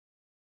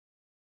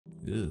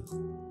Ugh,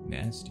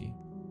 nasty.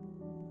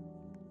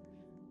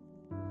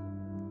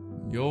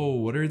 Yo,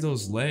 what are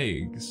those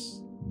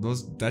legs?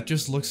 That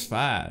just looks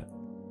fat.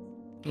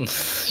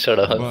 Shut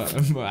up.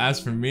 But as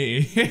for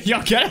me,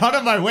 yo, get out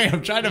of my way.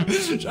 I'm trying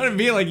to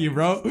be like you,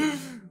 bro. I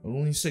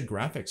only said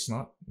graphics,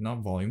 not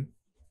volume.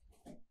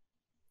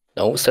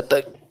 No, set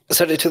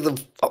it to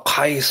the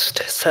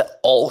highest. Set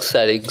all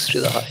settings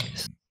to the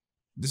highest.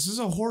 This is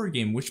a horror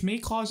game which may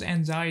cause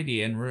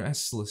anxiety and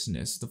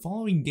restlessness. The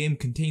following game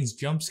contains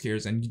jump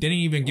scares and you didn't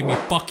even give me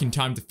fucking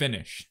time to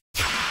finish.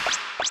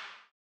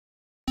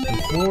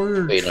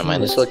 Wait, never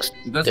mind. This looks.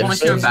 Does one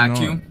of your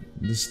vacuum?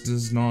 This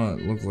does not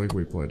look like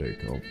we played it,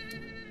 Cope.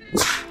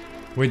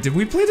 Wait, did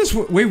we play this?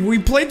 Wait, we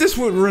played this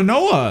with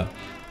Renoa.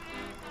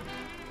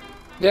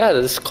 Yeah,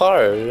 this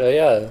car.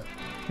 Yeah.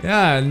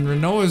 Yeah, and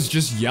Renoa's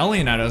just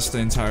yelling at us the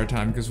entire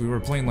time because we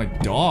were playing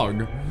like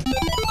dog.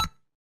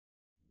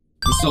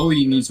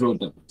 Zoe needs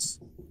RŌBLOX.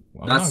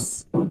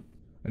 That's.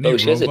 Oh,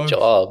 she has a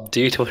job,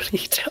 dude. What are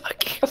you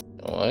talking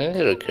about? Why is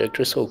her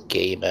character so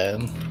gay,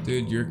 man?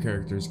 Dude, your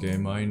character's gay.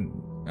 Mine,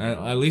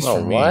 at least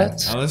for me.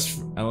 What?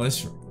 At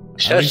least.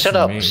 Shut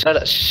up! Shut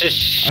up!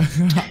 Shush!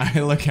 I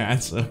look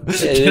handsome.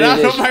 Get out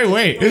of my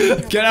way!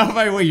 Get out of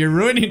my way! You're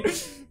ruining.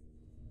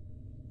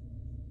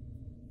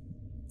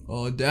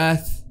 Oh,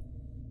 death!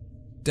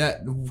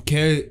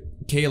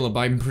 Caleb,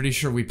 I'm pretty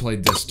sure we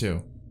played this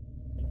too.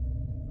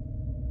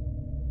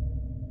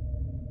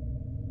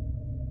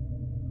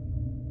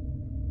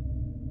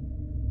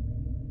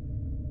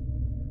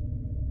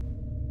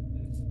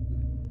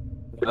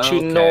 What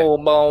you know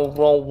about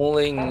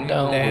rolling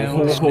down?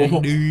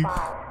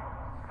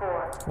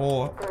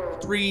 4,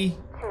 3,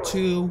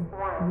 2,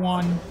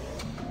 1.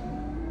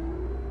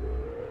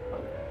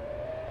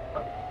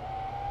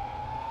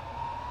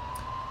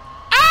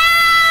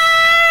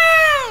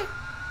 Ah!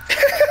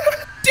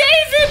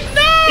 David,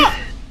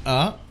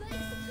 no!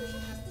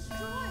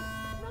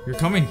 You're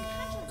coming.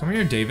 Come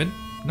here, David.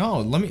 No,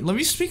 let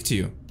me speak to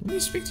you. Let me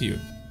speak to you.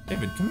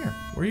 David, come here.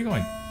 Where are you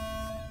going?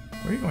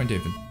 Where are you going,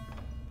 David?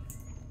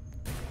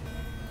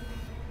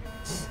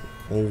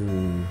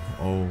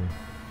 Oh.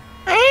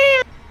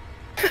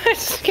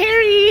 It's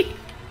scary.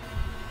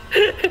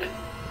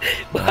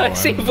 Why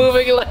is he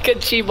moving like a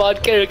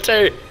Gmod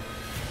character?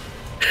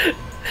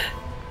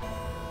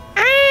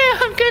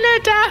 I'm gonna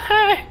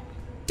die.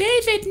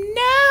 David,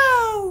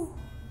 no!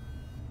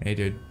 Hey,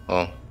 dude.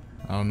 Oh.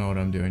 I don't know what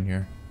I'm doing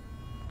here.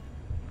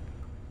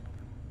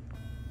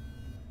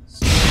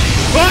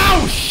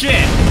 Oh,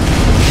 shit!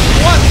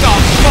 What the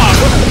fuck?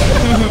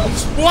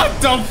 What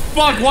the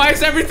fuck? Why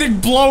is everything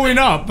blowing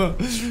up?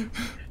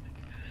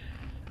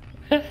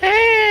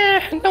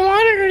 The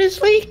monitor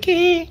is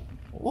leaking.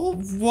 Well,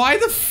 why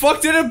the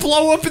fuck did it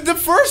blow up in the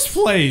first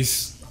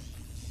place?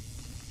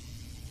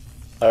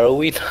 Are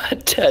we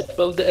not dead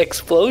from the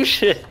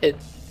explosion?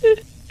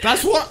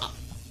 That's what.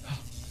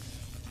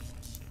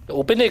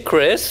 Open it,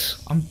 Chris.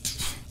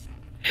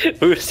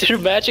 Where's your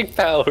magic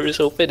powers?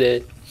 Open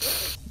it.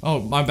 Oh,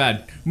 my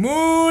bad.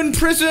 Moon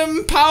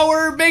prism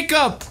power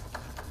makeup.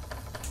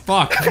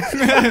 Fuck.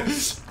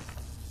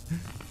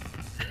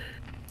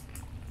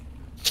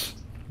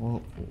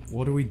 Well,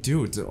 what do we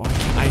do?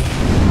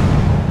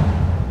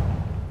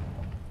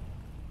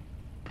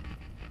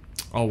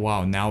 Oh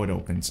wow, now it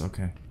opens.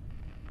 Okay.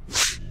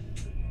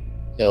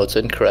 Yo, it's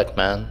incorrect,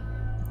 man.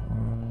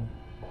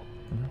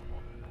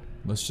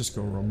 Let's just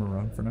go roam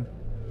around for now.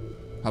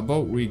 How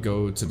about we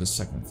go to the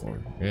second floor?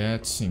 Yeah,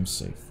 it seems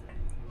safe.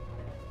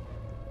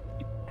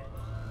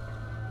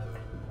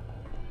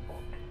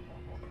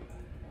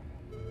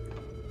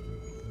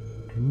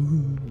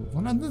 Ooh,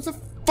 what another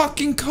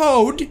fucking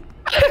code?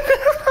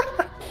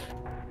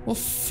 Well,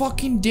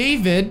 fucking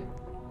David.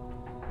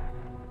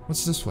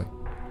 What's this way?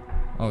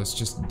 Oh, it's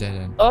just a dead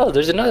end. Oh,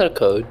 there's another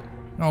code.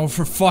 Oh,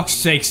 for fuck's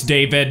sakes,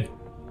 David.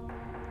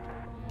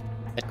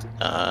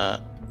 No.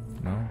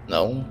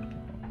 No.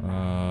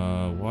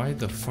 Why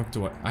the fuck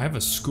do I have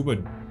a scuba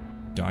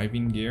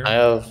diving gear? I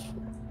have.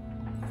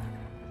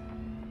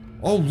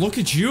 Oh, look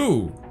at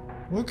you.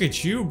 Look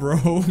at you,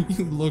 bro.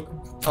 You look.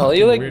 Oh,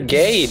 you look weird.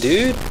 gay,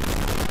 dude.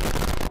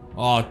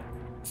 Oh,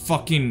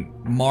 fucking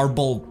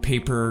marble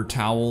paper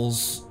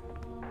towels.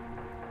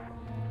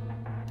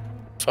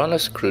 Found a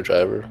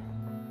screwdriver.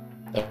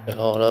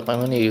 Hold up, I'm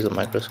gonna use a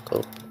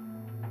microscope.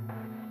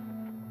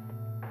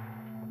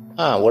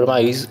 Ah, what am I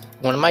using?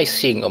 What am I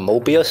seeing?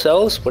 Amobia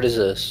cells? What is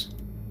this?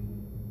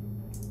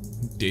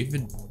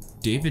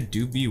 David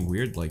do be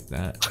weird like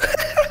that.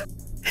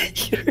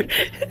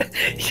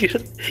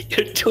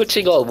 you're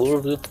twitching all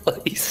over the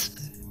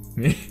place.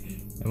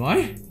 Am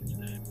I?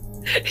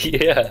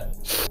 Yeah.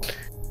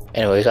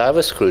 Anyways, I have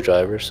a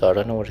screwdriver, so I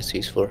don't know what it's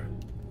used for.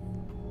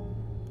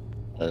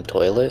 And a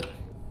toilet.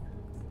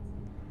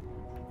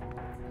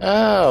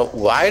 Oh,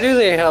 why do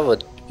they have a...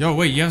 Yo,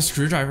 wait, you have a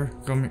screwdriver.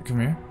 Come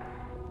here.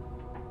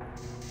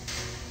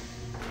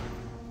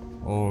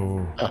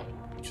 Oh,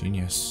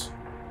 genius.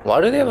 Why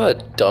do they have a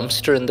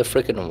dumpster in the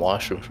freaking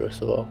washroom,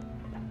 first of all?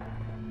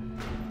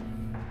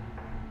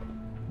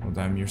 Oh,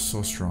 damn, you're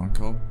so strong,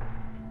 Cole.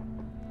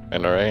 I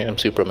know, right? I'm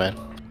Superman.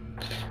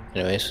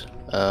 Anyways,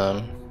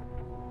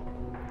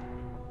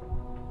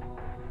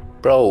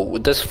 bro,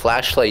 this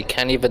flashlight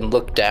can't even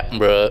look down,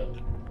 bro.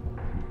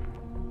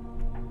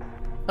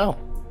 Oh.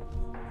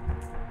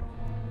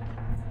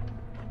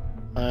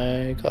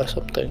 I got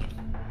something.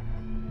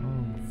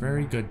 Oh,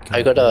 very good.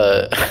 I got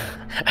a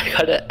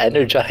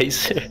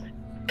energizer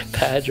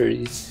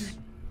batteries.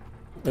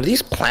 Are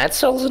these plant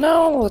cells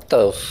now? What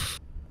the f?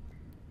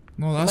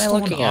 No, that's the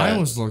one I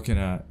was looking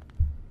at.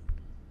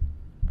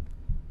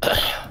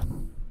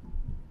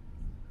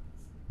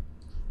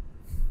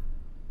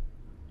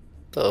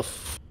 The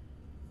f?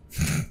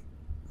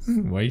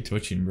 Why are you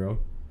twitching, bro?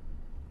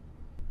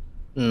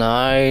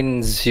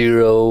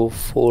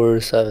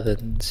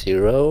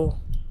 90470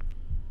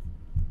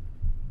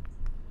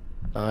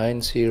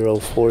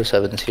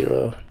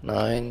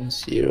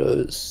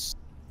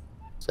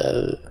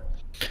 90470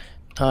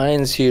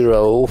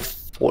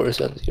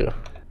 90470.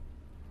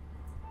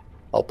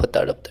 I'll put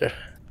that up there.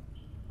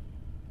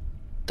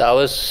 That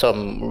was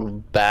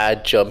some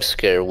bad jump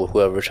scare with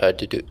whoever tried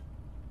to do.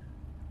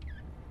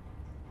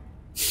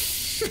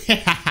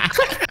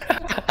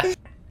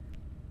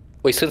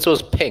 Wait, since it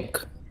was pink,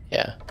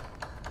 yeah.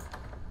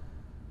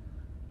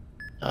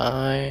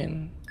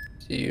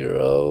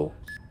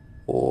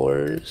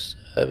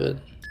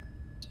 90470.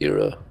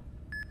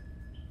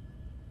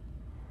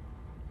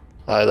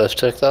 Alright, let's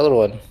check the other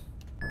one.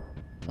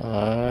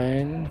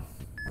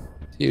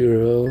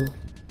 900.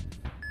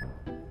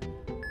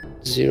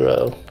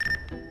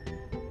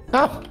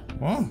 Oh!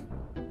 Wow.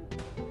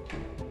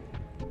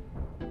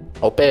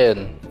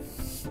 Open.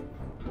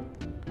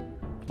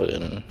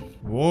 Open.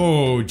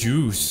 Whoa,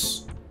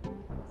 juice.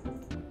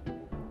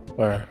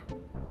 Where?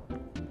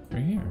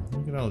 Right here.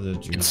 Look at all the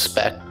juice.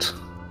 Inspect.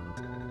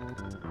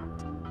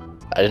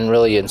 I didn't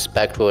really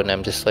inspect when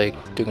I'm just like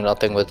doing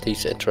nothing with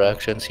these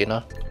interactions, you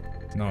know?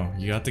 No,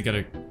 you have to get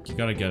a. You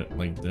gotta get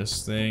like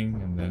this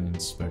thing and then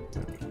inspect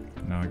it.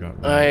 Now I got.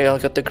 Alright, I'll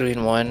get the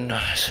green one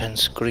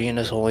since green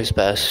is always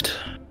best.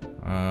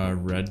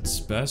 Red's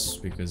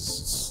best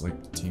because it's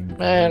like the team.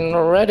 Man,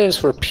 red is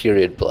for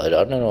period blood.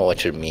 I don't know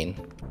what you mean.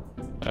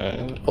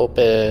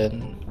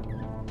 Open.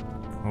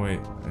 Oh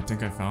wait, I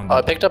think I found. Oh,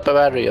 I picked up a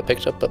battery. I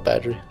got the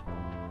battery.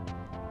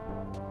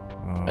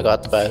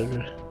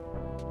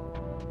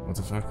 What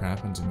the fuck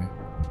happened to me?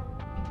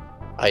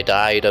 I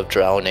died of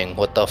drowning.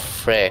 What the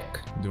frick?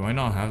 Do I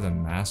not have the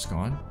mask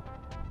on?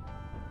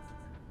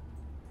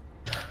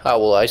 Oh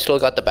well, I still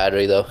got the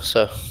battery though,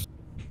 so.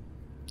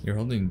 You're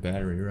holding the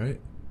battery,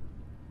 right?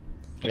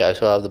 Yeah, I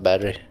still have the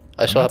battery.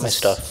 I still have my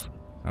stuff.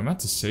 I'm at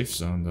the safe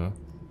zone though.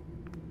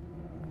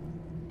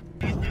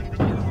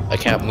 I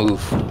can't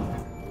move.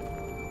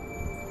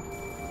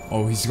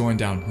 Oh, he's going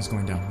down. He's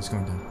going down.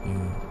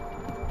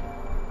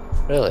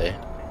 Yeah. Really?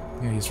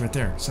 Yeah, he's right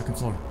there. Second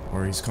floor.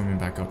 Or he's coming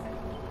back up.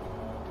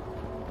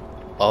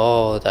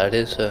 Oh, that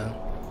is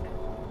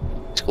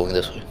it's going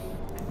this way.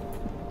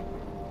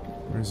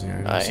 Where is he?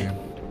 I don't see him.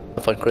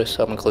 Have fun, Chris.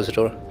 I'm gonna close the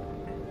door.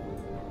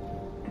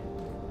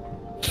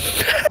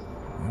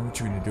 What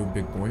you gonna do,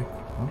 big boy?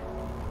 Huh?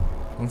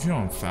 Don't you know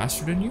I'm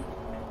faster than you?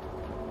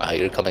 Ah,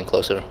 you're coming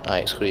closer.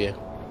 Alright, screw you.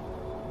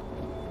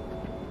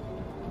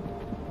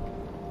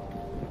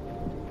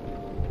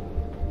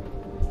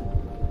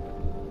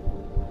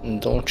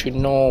 Don't you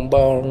know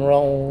about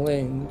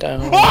rolling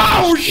down?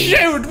 Oh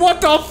shit! What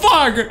the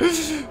fuck?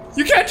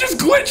 You can't just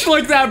glitch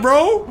like that,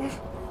 bro! I'm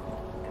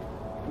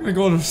gonna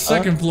go to the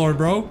second floor,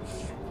 bro.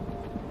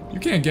 You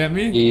can't get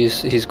me.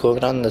 He's going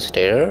down the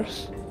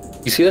stairs.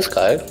 You see this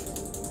guy?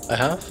 I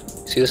have.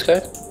 See this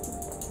guy?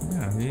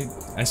 Yeah, he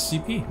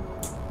SCP.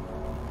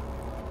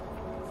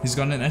 He's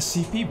got an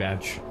SCP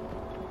badge.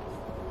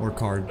 Or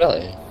card.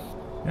 Really?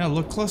 Yeah,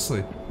 look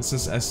closely. It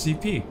says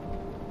SCP.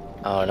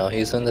 I don't know,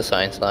 he's in the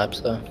science lab,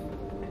 so.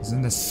 He's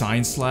in the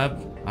science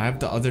lab? I have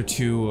the other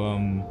two,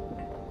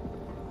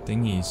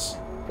 thingies.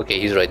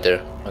 Okay, he's right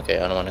there. Okay,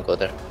 I don't want to go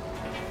there.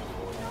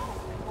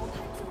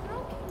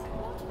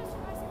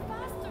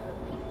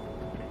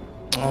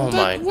 Oh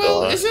my god.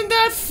 Well, isn't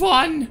that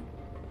fun?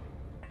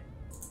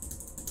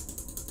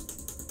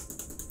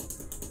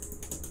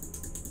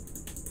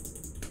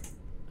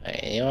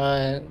 Hey, you know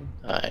what?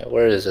 Alright,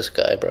 where is this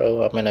guy,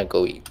 bro? I'm gonna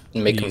go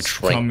make him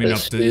drink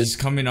this, dude. He's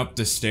coming up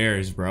the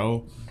stairs,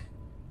 bro.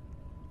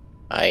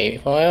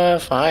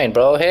 Fine,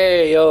 bro.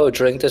 Hey, yo,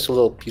 drink this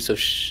little piece of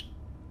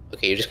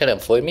Okay, you're just gonna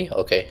avoid me?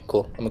 Okay,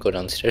 cool. I'm gonna go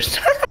downstairs.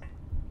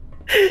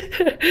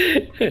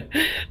 I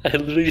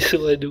literally just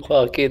wanted to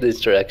walk in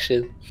this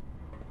direction.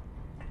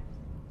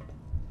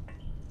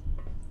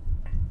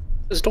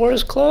 This door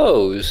is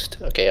closed.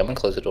 Okay, I'm gonna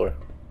close the door.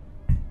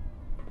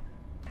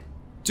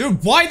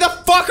 Dude, why the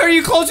fuck are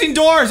you closing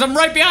doors? I'm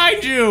right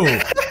behind you!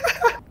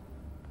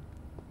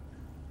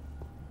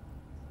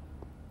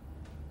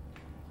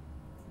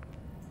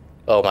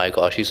 Oh my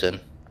gosh, he's in.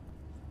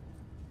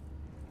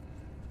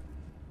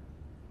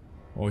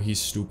 Oh, he's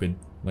stupid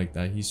like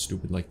that. He's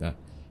stupid like that.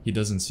 He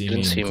doesn't see me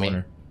in the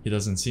corner. He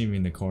doesn't see me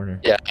in the corner.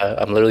 Yeah,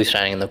 I'm literally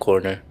standing in the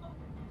corner.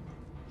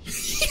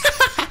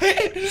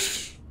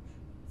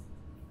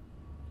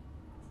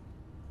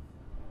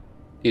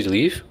 Did he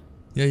leave?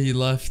 Yeah, he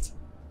left.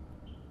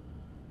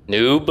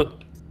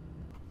 Noob.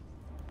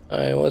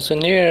 I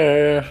wasn't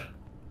here.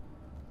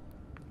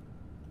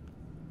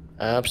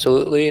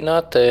 Absolutely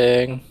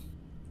nothing.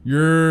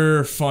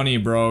 You're funny,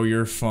 bro.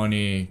 You're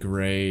funny.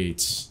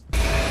 Great.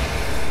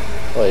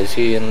 What, is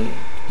he in?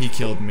 He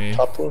killed me.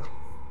 Top floor?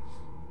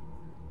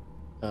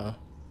 Oh.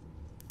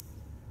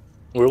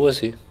 Where was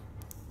he?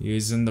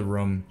 He's in the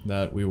room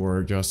that we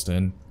were just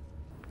in.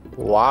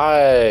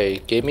 Why?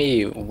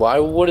 Why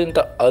wouldn't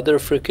the other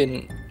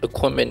freaking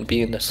equipment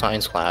be in the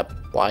science lab?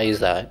 Why is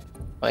that?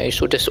 Why are you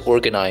so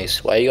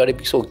disorganized? Why you gotta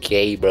be so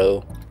gay,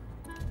 bro?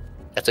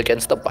 That's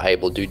against the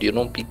Bible, dude. You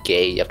don't be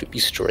gay. You have to be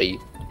straight.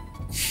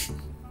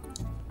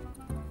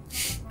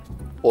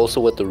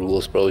 Also with the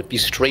rules, bro. Be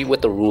straight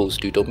with the rules,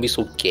 dude. Don't be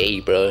so gay,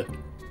 bro.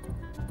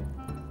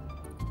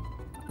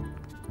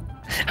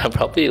 I'm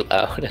probably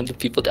loud and the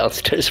people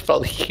downstairs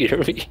probably hear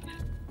me.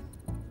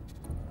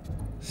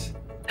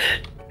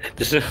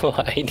 This is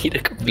why I need a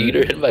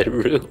computer in my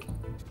room.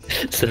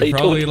 So They're they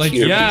probably don't like,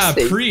 hear yeah,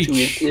 me say preach.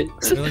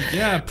 tweets. They're like,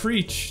 yeah,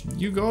 preach.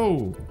 You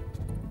go.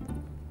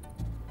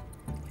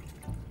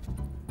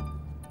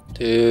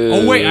 Dude.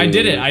 Oh wait, I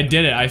did it.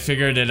 I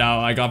figured it out.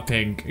 I got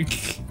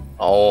pink.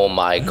 Oh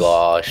my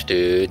gosh,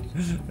 dude.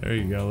 There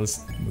you go.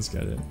 Let's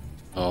get it.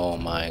 Oh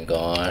my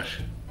gosh.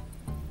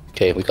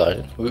 Okay, we got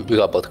it. We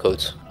got both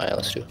codes. Alright,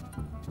 let's do it.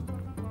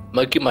 I'm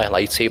gonna keep my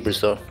lightsabers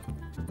though.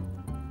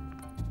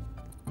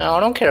 No, I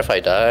don't care if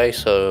I die,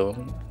 so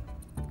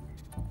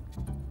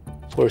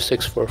 4,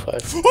 6, 4,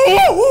 5.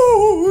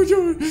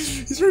 Oh,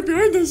 he's right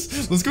behind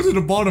us. Let's go to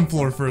the bottom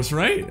floor first,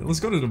 right? Let's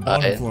go to the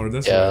bottom floor.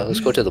 This yeah, way. let's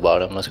go to the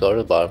bottom. Let's go to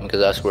the bottom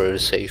because that's where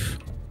it's safe.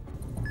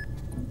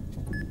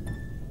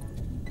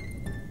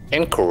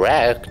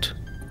 Incorrect.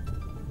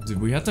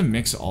 Did we have to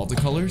mix all the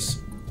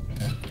colors?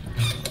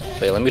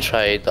 Wait, let me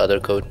try the other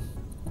code.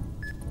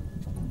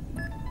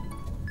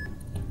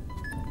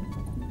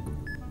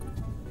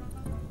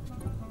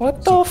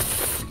 What the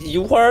f?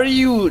 Why are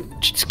you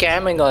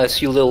scamming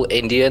us, you little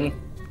Indian?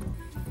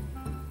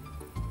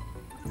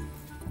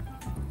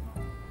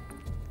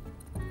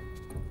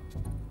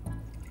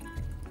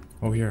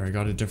 Oh, here, I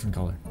got a different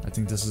color. I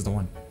think this is the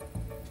one.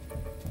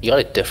 You got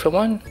a different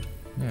one?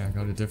 Yeah, I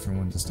got a different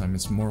one this time.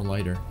 It's more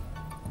lighter.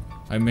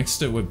 I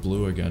mixed it with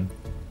blue again.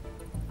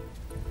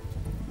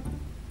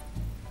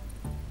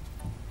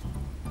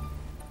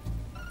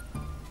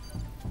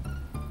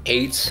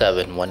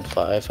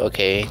 $8715.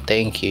 Okay,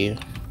 thank you.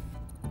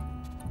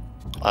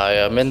 I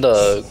am in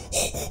the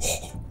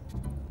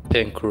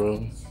pink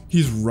room.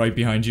 He's right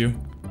behind you.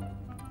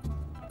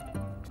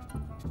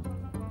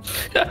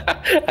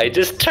 I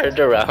just turned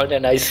around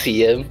and I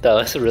see him. That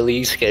was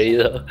really scary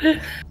though.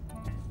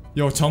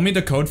 Yo, tell me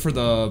the code for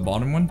the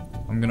bottom one.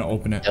 I'm gonna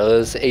open it. It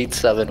was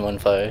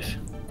 8715.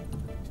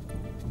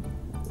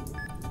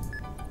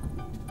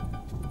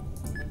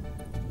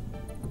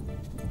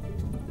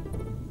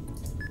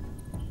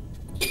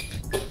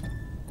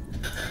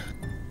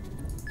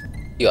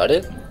 You got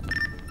it?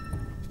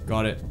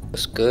 Got it.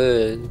 That's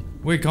good.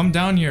 Wait, come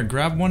down here.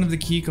 Grab one of the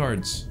key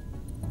cards.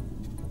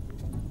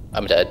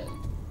 I'm dead.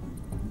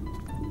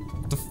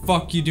 What the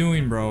fuck you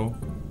doing, bro?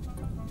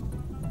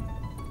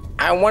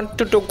 I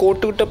wanted to go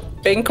to the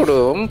pink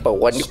room, but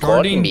when you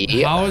called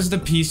me... How is the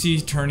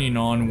PC turning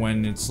on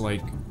when it's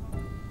like...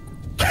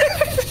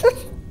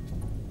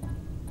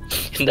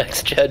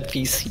 Next gen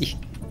PC.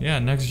 Yeah,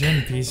 next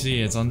gen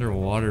PC. It's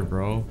underwater,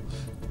 bro.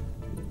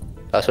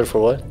 Password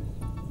for what?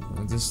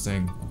 This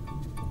thing.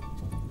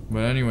 But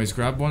anyways,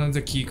 grab one of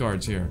the key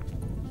cards here.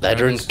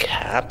 Letter and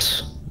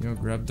caps? Yo,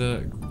 grab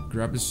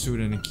a suit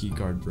and a key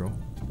card, bro.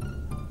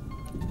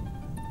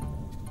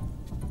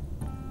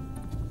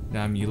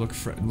 Damn, you look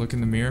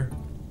in the mirror.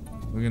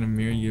 Look in the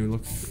mirror, you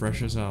look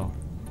fresh as hell.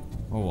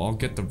 Oh, I'll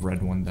get the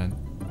red one then.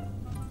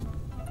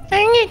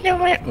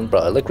 Bro,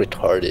 I look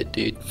retarded,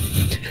 dude.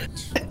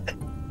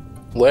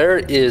 Where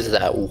is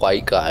that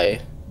white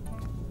guy?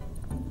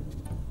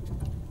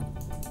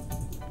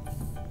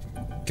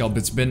 Kelp,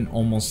 it's been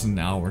almost an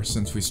hour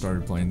since we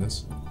started playing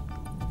this.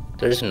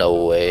 There's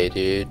no way,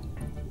 dude.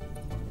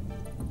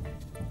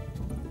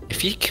 If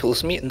he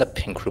kills me in the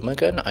pink room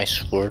again, I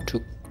swear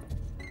to...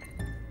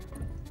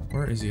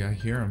 Where is he? I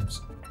hear him.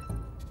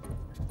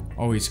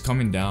 Oh, he's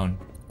coming down.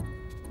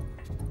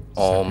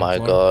 Oh my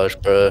gosh,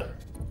 bro.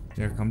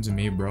 Yeah, come to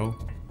me, bro.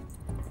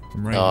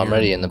 I'm right No, I'm here.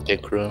 already in the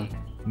pink room.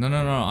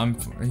 No,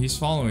 he's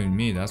following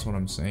me, that's what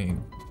I'm saying.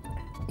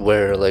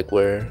 Where, like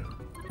where?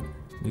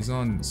 He's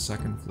on the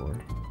second floor.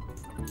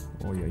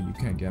 Oh yeah, you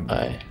can't get me.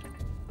 Hi.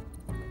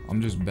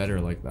 I'm just better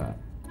like that.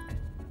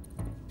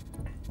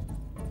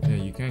 Yeah,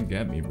 you can't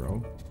get me,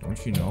 bro.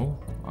 Don't you know?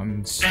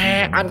 I'm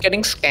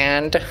getting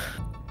scanned.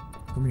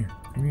 Come here.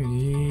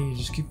 Yeah,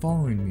 just keep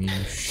following me.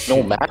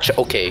 No match?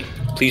 Okay.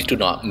 Please do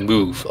not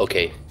move.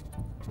 Okay.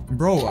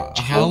 Bro,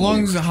 how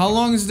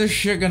long is this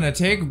shit gonna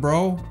take,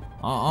 bro?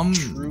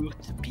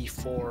 Truth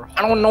before.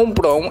 I don't know,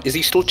 bro. Is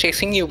he still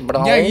chasing you,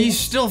 bro? Yeah, he's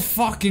still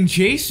fucking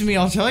chasing me,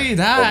 I'll tell you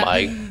that. Oh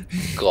my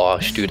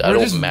gosh, dude. I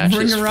don't match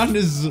this. We're running around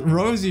as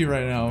Rosie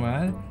right now,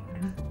 man.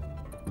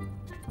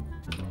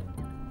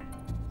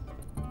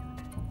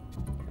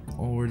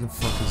 Oh, where the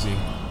fuck is he?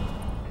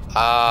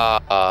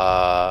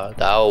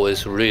 That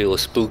was real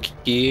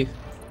spooky.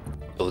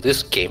 Yo,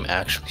 this game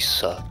actually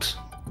sucks.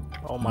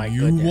 Oh my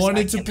You goodness. wanted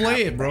I to can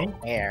play have it, bro.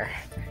 the Hair.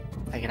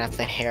 I can have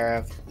the hair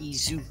of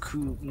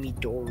Izuku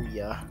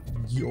Midoriya.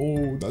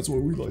 Yo, that's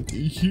what we like to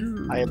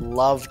hear. I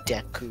love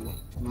Deku.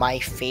 My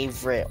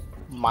favorite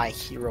My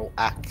Hero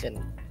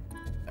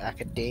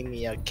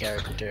Academia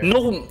character.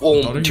 No,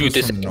 thought he dude, was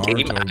this from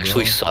game Naruto,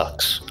 actually bro.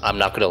 sucks. I'm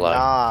not gonna lie.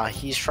 Nah,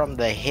 he's from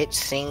the hit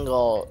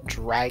single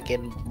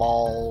Dragon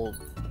Ball.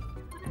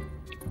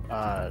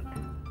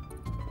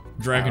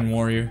 Dragon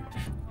Warrior.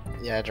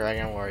 Yeah,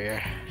 Dragon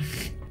Warrior.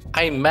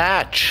 I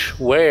match.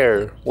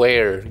 Where?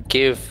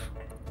 Give.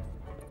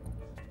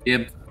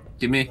 Yep.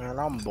 Give me. Man,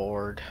 I'm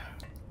bored.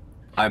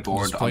 I'm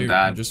bored. Just play- I'm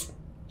dad. Just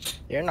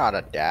You're not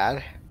a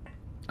dad.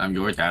 I'm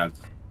your dad.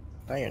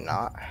 No, you're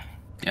not.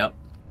 Yep.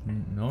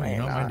 no, Why you're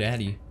not my not?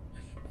 daddy.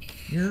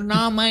 You're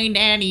not my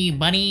daddy,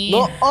 buddy.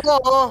 No,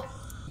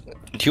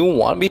 Do you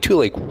want me to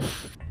like?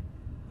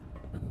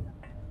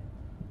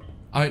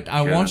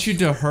 I want you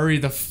to hurry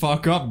the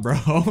fuck up,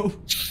 bro.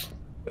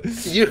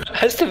 You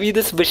has to be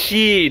this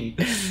machine.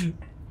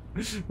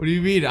 What do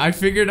you mean? I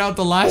figured out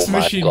the last Oh my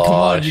machine. Come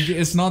on, gosh.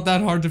 it's not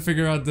that hard to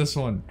figure out this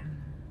one.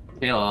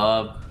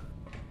 Caleb.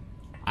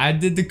 I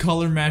did the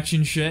color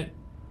matching shit.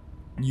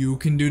 You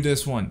can do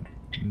this one.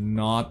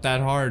 Not that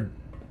hard.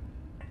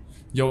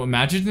 Yo,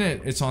 imagine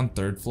it's on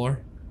 3rd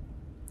floor.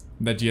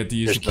 That you have to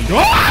use the key.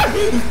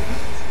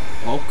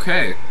 Ah!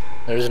 Okay.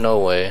 There's no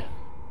way.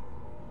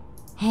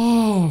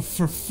 Oh,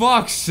 for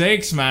fuck's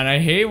sakes, man. I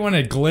hate when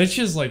it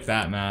glitches like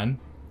that, man.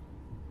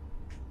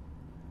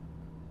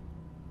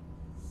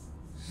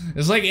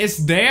 It's like, it's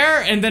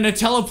there, and then it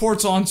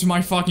teleports onto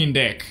my fucking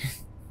dick.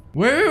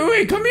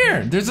 Wait, come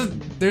here. There's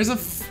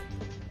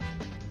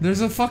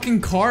a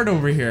fucking card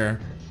over here.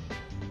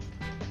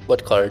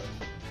 What card?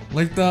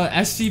 Like the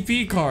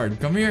SCP card.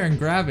 Come here and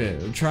grab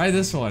it. Try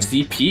this one.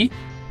 CP?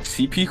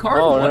 CP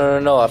card? Oh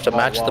What? no! I have to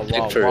match the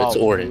whoa, picture. whoa, It's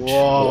orange.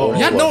 whoa. Orange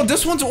Yeah, one. no,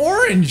 this one's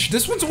orange.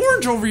 This one's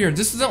orange over here.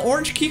 This is the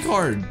orange key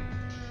card.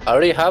 I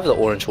already have the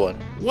orange one.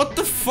 What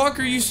the fuck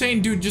are you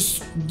saying, dude?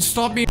 Just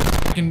stop being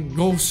and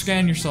go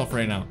scan yourself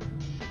right now.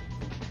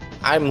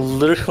 I'm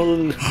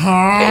literally.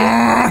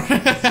 Ah!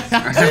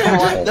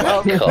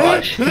 Oh my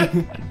gosh.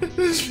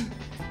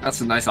 That's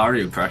a nice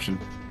audio impression.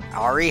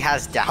 Ari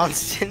has Down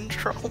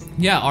syndrome.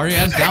 Yeah, Ari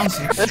has Down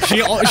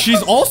syndrome.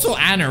 She's also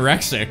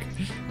anorexic.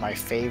 My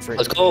favorite.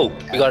 Let's go.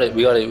 We got it.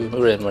 We're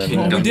in.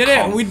 Oh, we did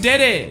it. We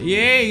did it.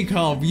 Yay,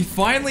 Carl. We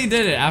finally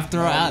did it after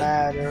No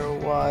matter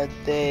what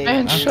they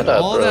Man, do, shut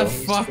up, all bro. that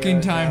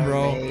fucking time,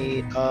 bro.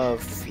 made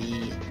of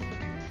feet.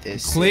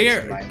 This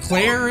is my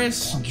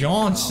Clarice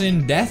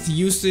Johnson, death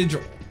use,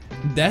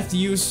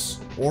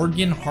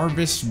 organ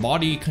harvest,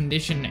 body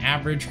condition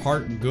average,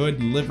 heart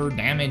good, liver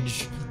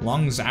damage,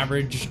 lungs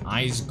average,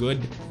 eyes good.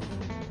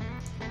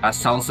 That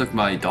sounds like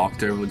my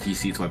doctor when he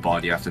sees my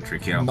body after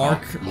drinking alcohol.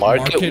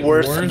 Market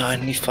worth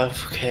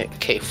 95k.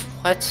 Okay,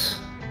 what?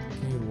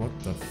 Okay, what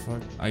the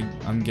fuck?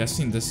 I'm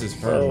guessing this is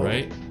her, Oh.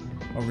 right?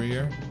 Over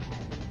here.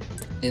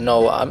 You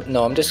know,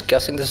 I'm just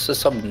guessing this is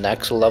some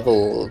next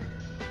level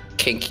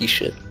kinky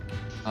shit.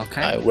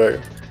 Okay.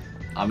 Where?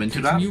 I'm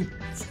into Can that. you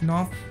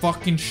not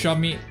fucking shove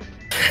me?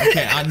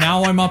 Okay,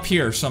 now I'm up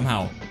here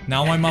somehow.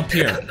 Now I'm up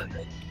here.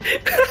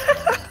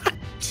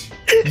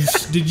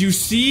 Did you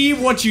see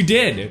what you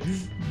did?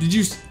 Do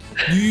you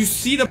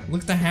see the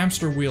look at the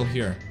hamster wheel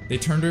here? They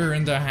turned her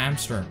into a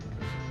hamster.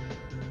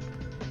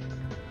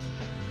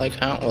 Like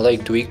how?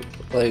 Like do we?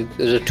 Like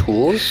is it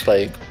tools?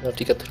 Like we have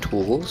to get the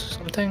tools or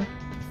something?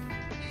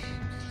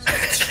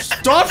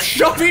 Stop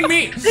shoving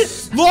me!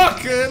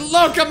 Look,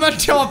 I'm on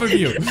top of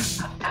you.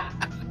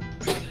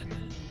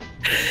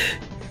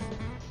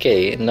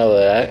 Okay, no.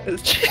 Why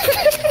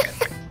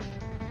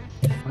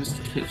is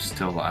the kid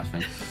still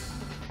laughing?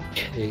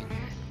 Okay.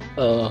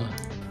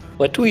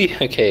 What do we?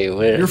 Okay,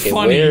 where? You're okay,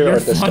 funny. Where You're are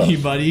the funny,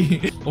 stuff?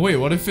 buddy. Oh, wait,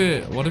 what if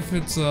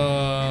it's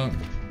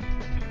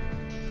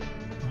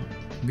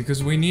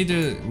because we need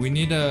the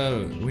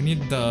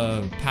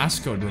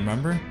passcode.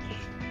 Remember?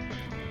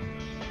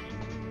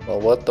 Well,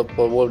 what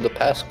would the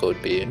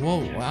passcode be?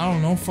 Whoa, I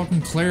don't know,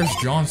 fucking Clarice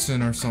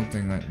Johnson or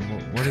something. Like,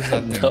 what is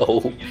that thing?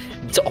 No,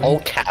 it's all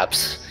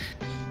caps.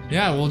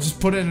 Yeah, we'll just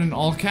put it in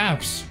all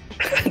caps.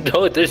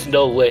 No, there's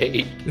no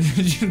way.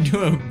 You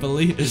do it,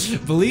 believe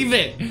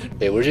it.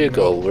 Hey, where'd you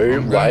go?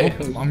 Where? Why?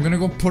 I'm gonna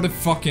go put it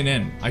fucking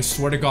in. I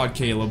swear to God,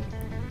 Caleb.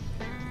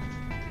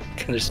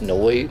 There's no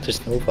way.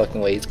 There's no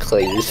fucking way. It's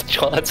Clarice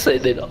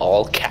Johnson in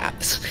all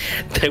caps.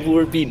 There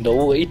would be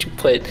no way to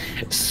put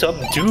some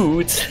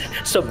dudes,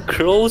 some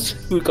girls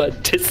who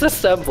got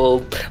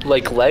disassembled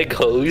like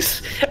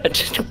Legos, and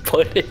just to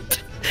put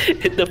it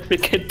in the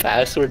freaking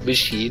password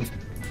machine.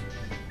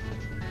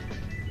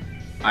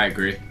 I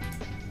agree.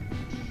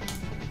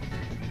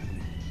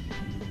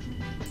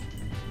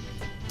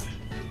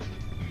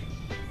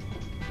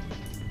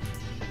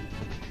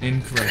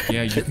 Incorrect.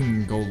 Yeah, you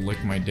can go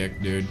lick my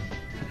dick, dude.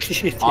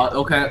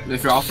 Okay,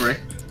 if you're offering.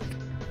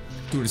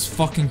 Dude, it's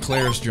fucking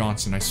Clarice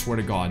Johnson. I swear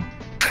to God.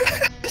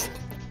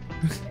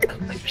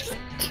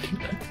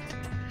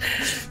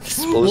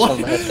 Disposal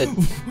method.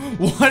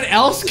 What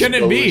else can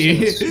it be?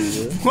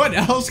 Disposal. What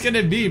else can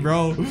it be,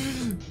 bro?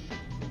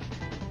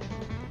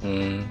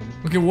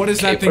 Okay, what is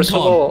that thing first of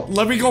called? all-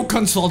 Let me go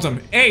consult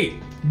him. Hey,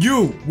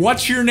 you,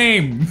 what's your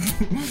name?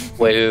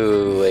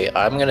 Wait.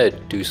 I'm gonna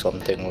do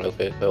something real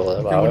quick.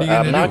 what are you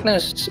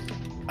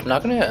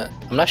gonna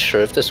I'm not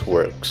sure if this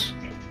works.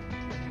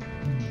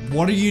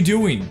 What are you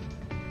doing?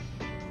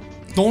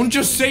 Don't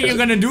just say you're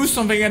gonna do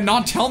something and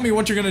not tell me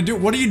what you're gonna do.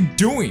 What are you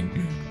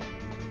doing?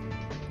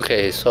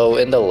 Okay, so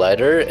in the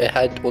letter, it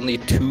had only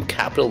 2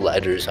 capital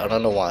letters. I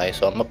don't know why,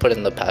 so I'm gonna put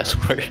in the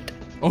password.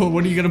 Oh,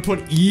 what are you gonna put?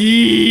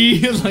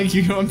 E like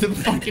you go to the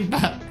fucking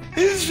back.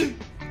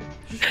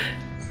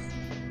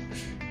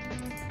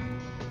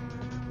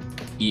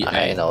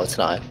 I know it's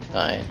not.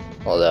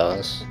 Well, that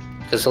was.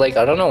 Cause like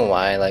I don't know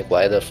why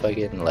the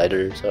fucking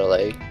letters are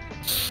like.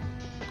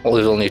 Well,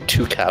 there's only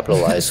 2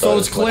 capitalized. So I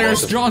it's was like,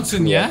 Clarice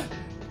Johnson, yeah?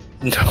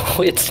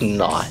 No, it's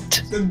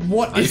not. Then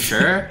what? Are you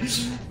sure?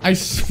 I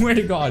swear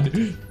to God.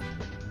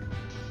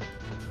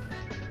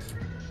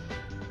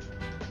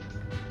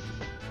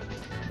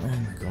 Oh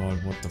my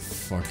God, what the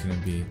fuck can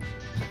it be?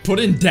 Put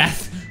in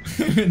death.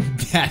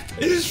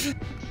 Death.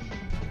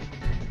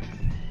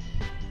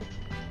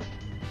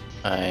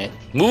 Alright.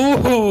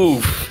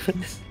 Move!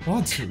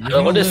 What? You I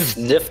don't want to live.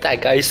 sniff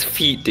that guy's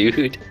feet,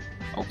 dude.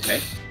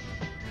 Okay.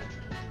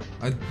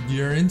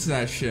 You're into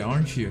that shit,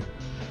 aren't you?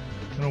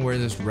 I'm gonna wear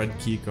this red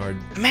key card.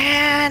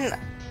 Man!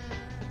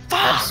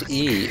 Fuck!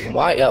 SE.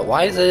 Why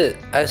is it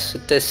as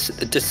this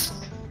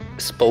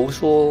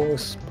disposal?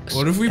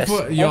 What if we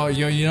put yo,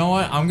 you know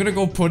what? I'm gonna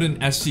go put an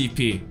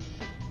SCP.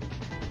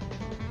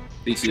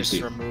 Just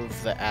BCP.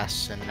 remove the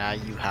S and now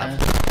you have.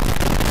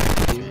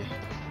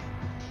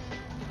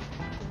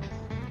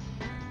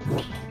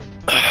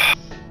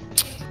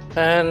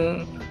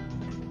 And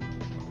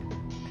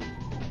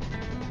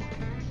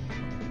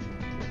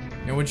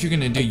Yeah, what you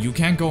gonna do? You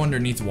can't go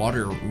underneath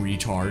water,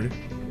 retard.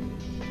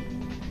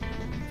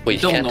 wait, you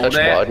Don't can't know touch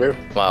that. water?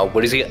 Wow,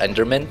 what is he,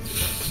 Enderman?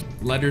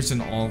 Letters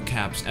in all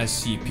caps,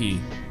 SCP.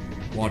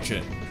 Watch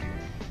it.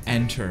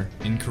 Enter.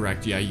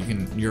 Incorrect. Yeah,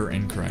 you're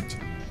incorrect.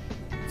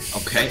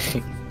 Okay.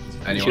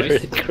 You're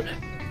Anyways. incorrect.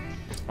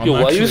 I'm Yo,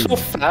 why are you so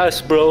actually-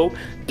 fast, bro?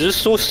 This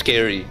is so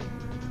scary.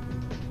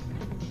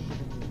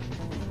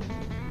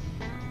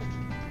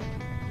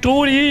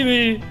 Don't eat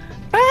me!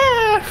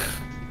 Ah!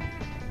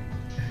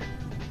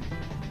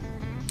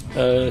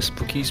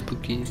 Spooky.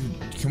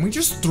 Can we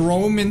just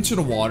throw him into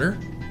the water?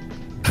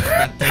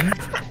 That thing?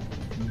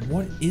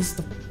 What is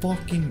the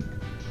fucking...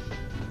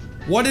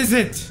 What is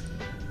it?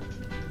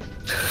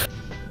 I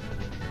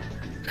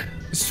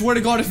swear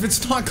to God, if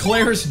it's not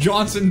Clarice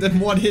Johnson, then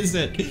what is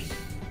it?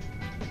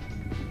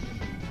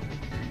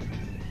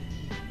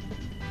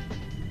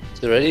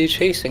 It's already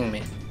chasing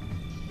me.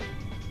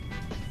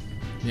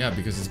 Yeah,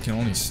 because it can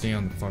only stay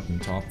on the fucking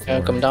top floor.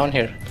 Yeah, come down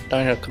here.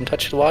 Come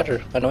touch the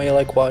water. I know you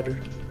like water.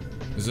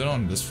 Is it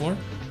on this floor?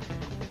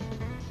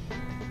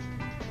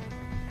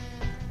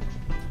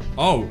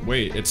 Oh,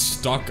 wait, it's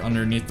stuck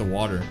underneath the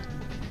water.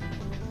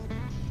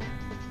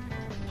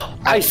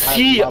 I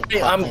see. love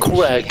I'm fucking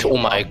correct. shit. Oh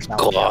my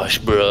gosh,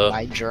 bro.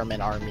 My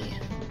German army.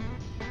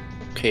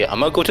 Okay, I'm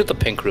gonna go to the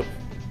pink room.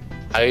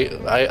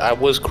 I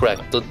was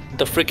correct. The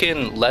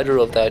freaking letter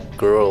of that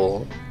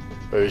girl,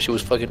 or she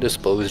was fucking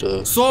disposed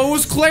of. So it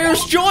was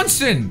Clarice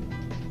Johnson!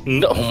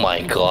 No, oh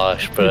my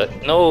gosh, bro.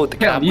 No, the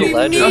Yeah, capital you,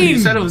 letter. no, you mean?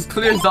 said it was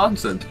Clarice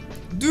Johnson.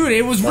 Dude,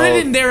 it was No.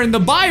 written there in the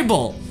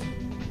Bible!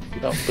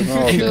 No,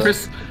 In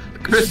the-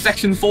 Chris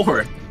section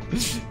 4.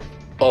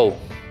 Oh,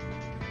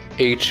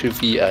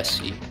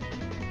 HVSE.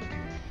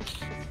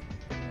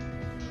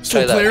 So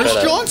Try that, Clarice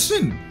try that.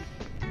 Johnson!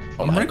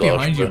 Oh I'm my right gosh,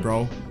 behind you,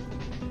 bro.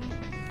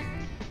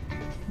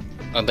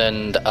 And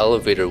then the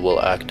elevator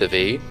will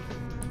activate.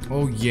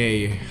 Oh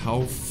yay,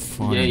 how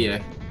fun.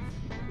 Yeah.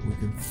 We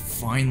can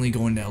finally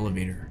go in the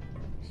elevator.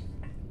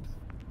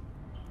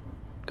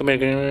 Come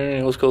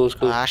here, let's go.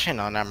 Actually,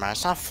 no, never mind.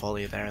 It's not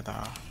fully there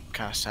though.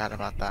 Kind of sad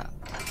about that.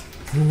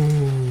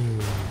 Ooh,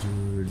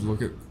 dude,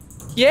 look at...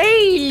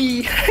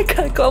 Yay! I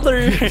got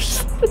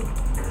colors.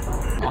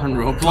 On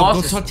Cub,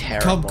 ROBLOX.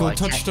 terrible, go I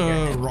touch can't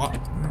hear the it.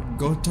 rock.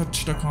 Go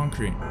touch the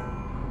concrete.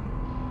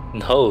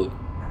 No,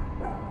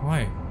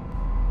 Why?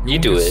 You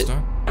won't do get it.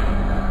 stuck?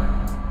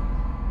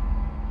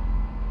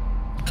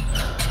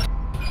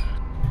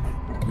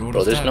 Yo, what bro.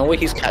 is There's that? no way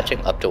he's catching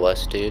up to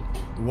us, dude.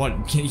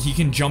 What? He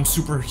can jump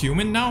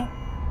superhuman now?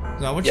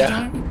 Is that what Yeah. you're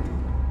telling me?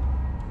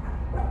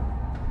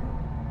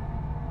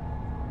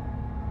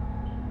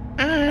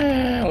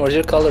 Where's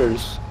your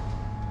colors?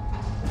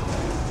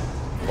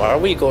 Why are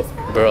we go,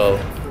 bro?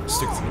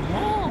 Stick to the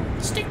wall.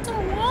 Stick to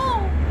the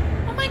wall.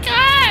 Oh my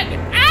god!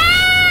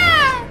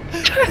 Ah!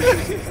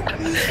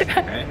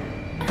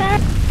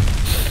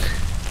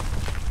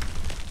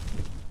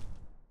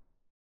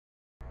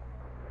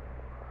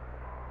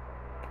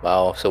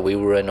 Wow, so we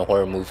were in a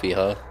horror movie,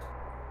 huh?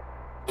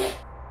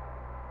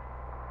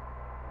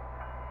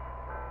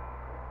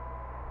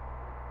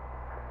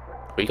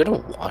 Are you gonna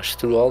wash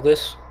through all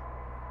this?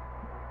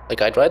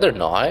 Like, I'd rather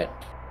not.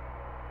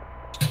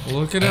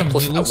 Look at him.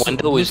 Plus, that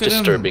window is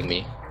disturbing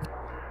me.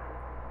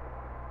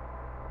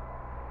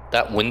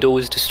 That window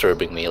is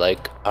disturbing me.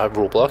 Like, at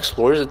ROBLOX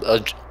floors,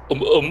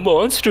 a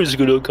monster's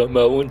gonna come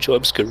out and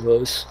jump scare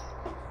us.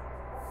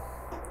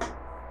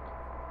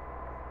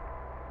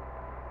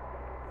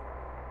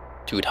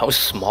 Dude, how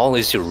small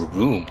is your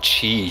room?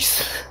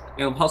 Jeez.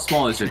 Yo, how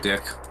small is your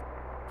dick?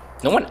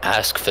 No one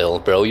asked Phil,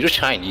 bro. You're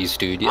Chinese,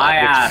 dude. I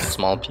asked.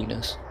 Small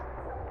penis.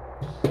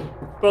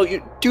 Bro,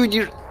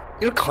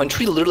 your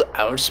country literally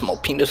average small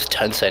penis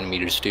 10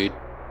 centimeters, dude.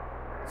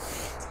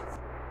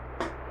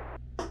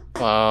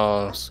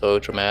 Wow, so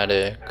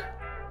dramatic.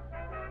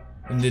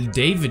 And then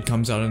David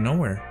comes out of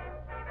nowhere.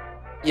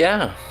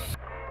 Yeah.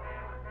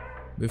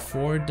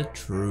 Before the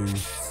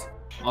truth.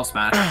 I'll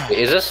smash. Wait,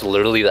 is this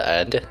literally the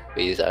end?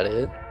 Wait, is that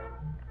it?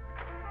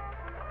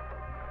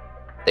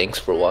 Thanks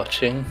for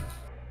watching.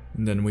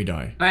 And then we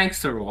die.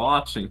 Thanks for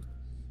watching.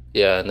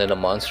 Yeah, and then a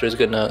monster is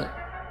gonna...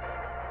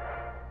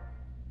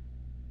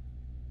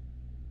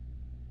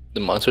 The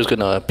monster's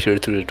gonna appear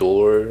through the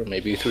door,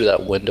 maybe through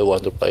that window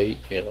on the right,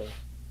 you know.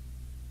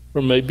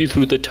 Or maybe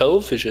through the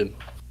television.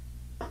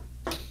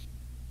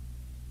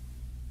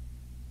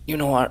 You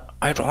know what?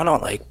 I don't wanna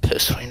like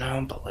piss right now,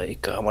 but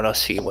like I wanna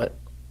see what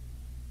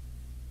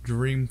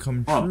Dream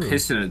come true. Oh, I'm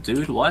pissing a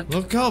dude, what?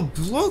 Look up,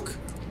 look!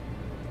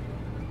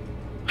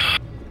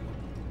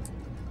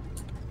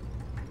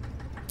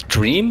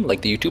 Dream?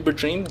 Like the YouTuber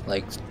Dream?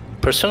 Like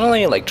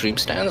personally, like Dream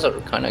stands are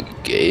kinda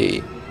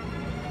gay.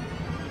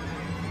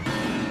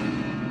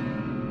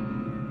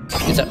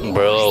 Is that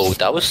bro,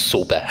 that was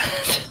so bad.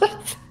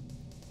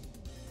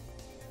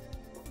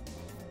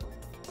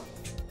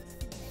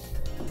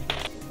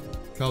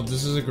 Cal,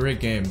 this is a great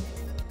game.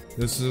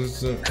 This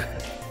is a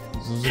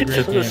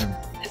great game.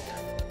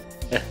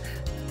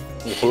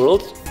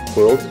 World's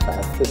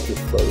fastest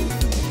display.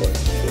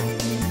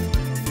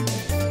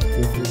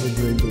 This is a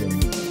great game.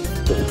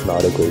 But it's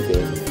not a great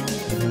game.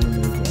 I'm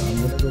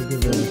gonna go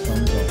give it a thumbs